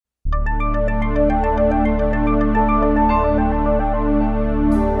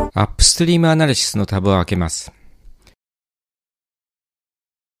アップストリームアナリシスのタブを開けます。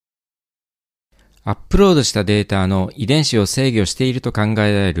アップロードしたデータの遺伝子を制御していると考え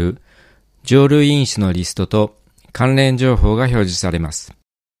られる上流因子のリストと関連情報が表示されます。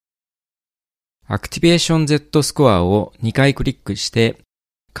アクティベーション Z スコアを2回クリックして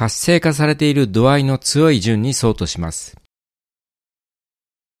活性化されている度合いの強い順にソートします。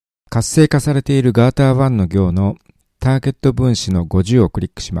活性化されている Γ1 の行のターゲット分子の50をクリ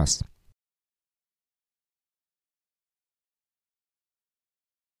ックします。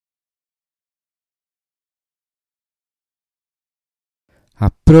ア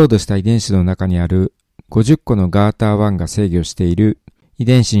ップロードした遺伝子の中にある50個の Γ1 が制御している遺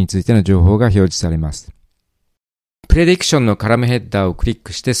伝子についての情報が表示されます。プレディクションのカラムヘッダーをクリッ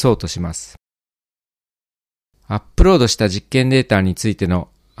クしてソートします。アップロードした実験データについての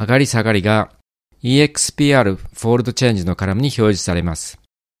上がり下がりが EXPR フォールドチェンジのカラムに表示されます。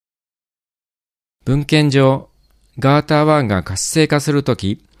文献上、Γ1 が活性化すると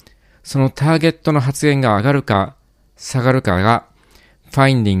き、そのターゲットの発現が上がるか下がるかがファ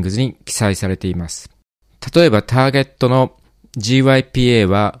インディングズに記載されています。例えばターゲットの GYPA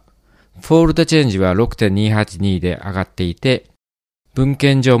はフォールドチェンジは 6.282 で上がっていて、文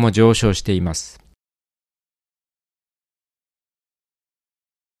献上も上昇しています。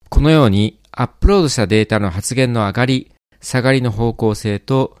このようにアップロードしたデータの発現の上がり、下がりの方向性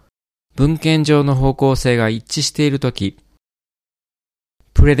と文献上の方向性が一致しているとき、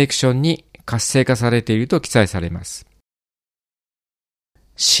プレディクションに活性化されていると記載されます。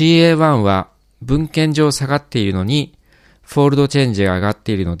CA1 は文献上下がっているのに、フォールドチェンジが上がっ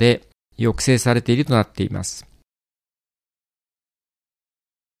ているので、抑制されているとなっています。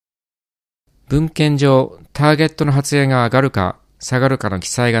文献上、ターゲットの発現が上がるか下がるかの記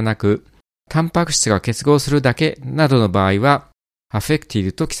載がなく、タンパク質が結合するだけなどの場合は、アフェクティ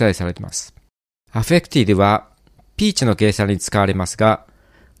ドと記載されています。アフェクティドは、ピーチの計算に使われますが、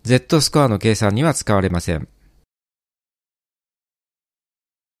Z スコアの計算には使われません。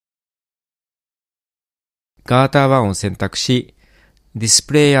Γ1 を選択し、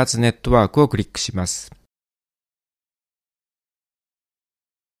Display as Network をクリックします。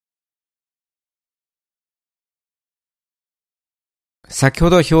先ほ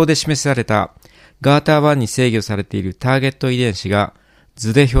ど表で示された Γ1 に制御されているターゲット遺伝子が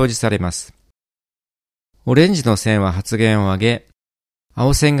図で表示されます。オレンジの線は発現を上げ、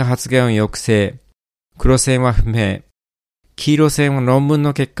青線が発現を抑制、黒線は不明、黄色線は論文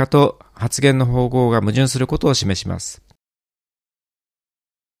の結果と発現の方向が矛盾することを示します。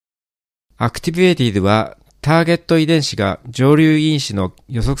アクティベーティドはターゲット遺伝子が上流因子の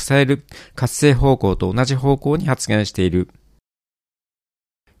予測される活性方向と同じ方向に発現している。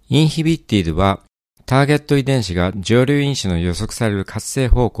インヒビッティドはターゲット遺伝子が上流因子の予測される活性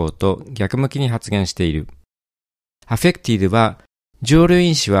方向と逆向きに発現している。アフェクティドは上流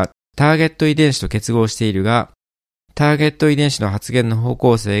因子はターゲット遺伝子と結合しているが、ターゲット遺伝子の発現の方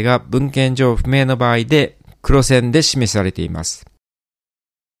向性が文献上不明の場合で黒線で示されています。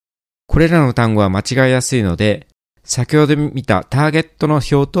これらの単語は間違いやすいので、先ほど見たターゲットの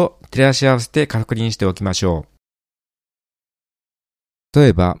表と照らし合わせて確認しておきましょう。例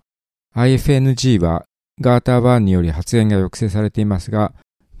えば、IFNG は Γ1 により発現が抑制されていますが、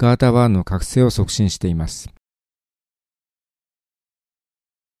Γ1 の覚醒を促進しています。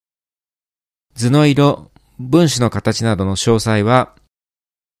図の色、分子の形などの詳細は、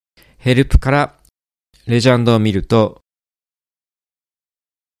ヘルプからレジャンドを見ると、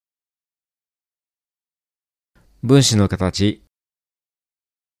分子の形、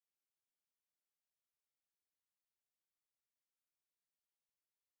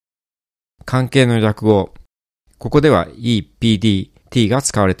関係の略語、ここでは EPD、T が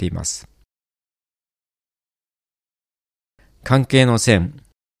使われています。関係の線、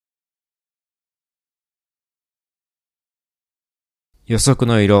予測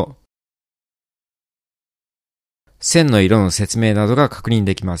の色、線の色の説明などが確認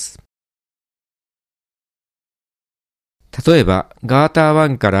できます。例えば、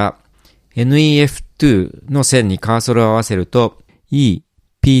Γ1 から NEF2 の線にカーソルを合わせると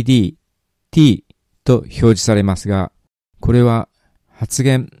E、PD、T と表示されますが、これは発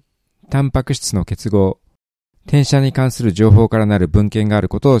現、タンパク質の結合、転写に関する情報からなる文献がある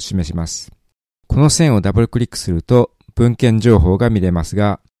ことを示します。この線をダブルクリックすると文献情報が見れます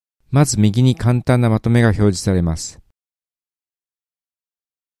が、まず右に簡単なまとめが表示されます。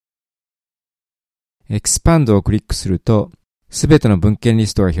Expand をクリックすると、すべての文献リ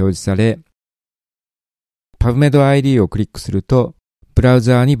ストが表示され、PubMed ID をクリックすると、ブラウ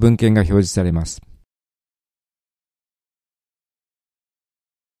ザーに文献が表示されます。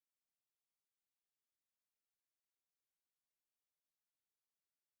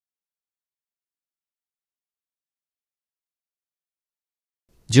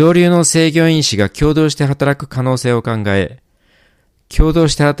上流の制御因子が共同して働く可能性を考え、共同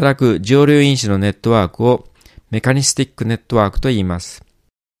して働く上流因子のネットワークをメカニスティックネットワークと言います。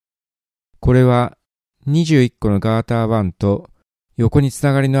これは21個のガーター1と横につ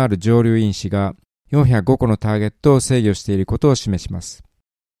ながりのある上流因子が405個のターゲットを制御していることを示します。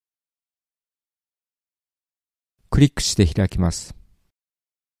クリックして開きます。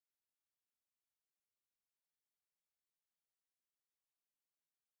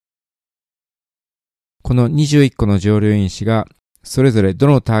この21個の上流因子がそれぞれど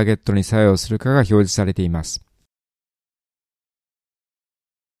のターゲットに作用するかが表示されています。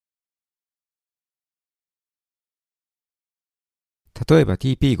例えば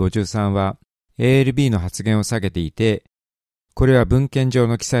TP53 は ALB の発現を下げていて、これは文献上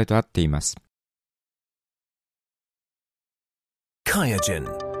の記載と合っています。Qiagen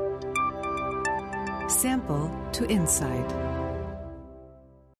Sample to Insight